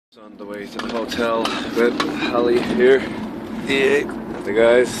On the way to the hotel with Hallie here, and the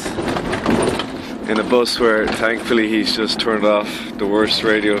guys in a bus where thankfully he's just turned off the worst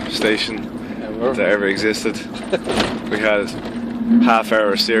radio station that ever existed. We had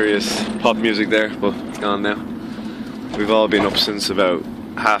half-hour serious pop music there, but it's gone now. We've all been up since about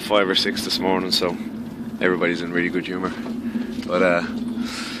 5:30 or 6 this morning, so everybody's in really good humour. But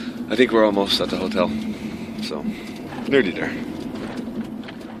I think we're almost at the hotel, so nearly there.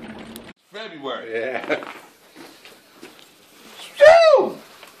 February. Yeah. Yo!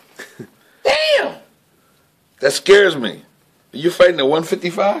 Damn! That scares me. Are you fighting at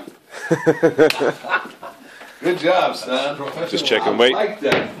 155? Good job, son. Just checking weight. I like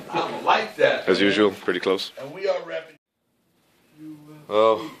that. I like that. As usual, pretty close. And we are wrapping.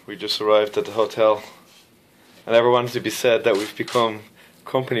 Oh, we just arrived at the hotel. I never wanted to be said that we've become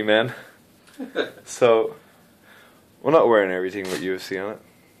company men. So, we're not wearing everything with UFC on it.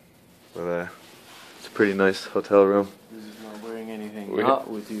 But it's a pretty nice hotel room. This is not wearing anything not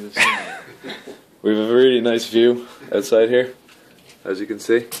with UFC. We have a really nice view outside here, as you can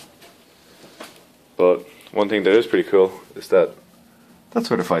see. But one thing that is pretty cool is that that's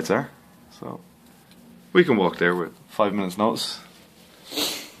where the fights are. So we can walk there with 5 minutes notice.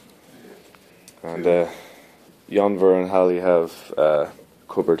 And Yonver and Hallie have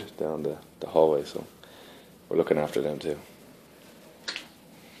cupboard down the hallway, so we're looking after them too.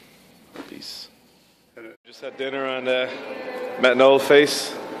 Peace. Just had dinner and met an old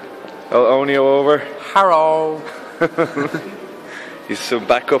face. El Onio over. Hello. He's some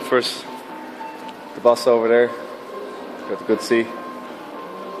backup for us. The boss over there. Got the good C.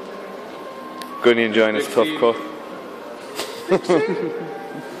 Gunny enjoying his tough cut.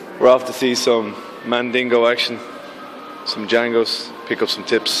 We're off to see some Mandingo action. Some Djangos. Pick up some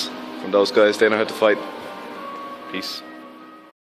tips from those guys. They know how to fight. Peace.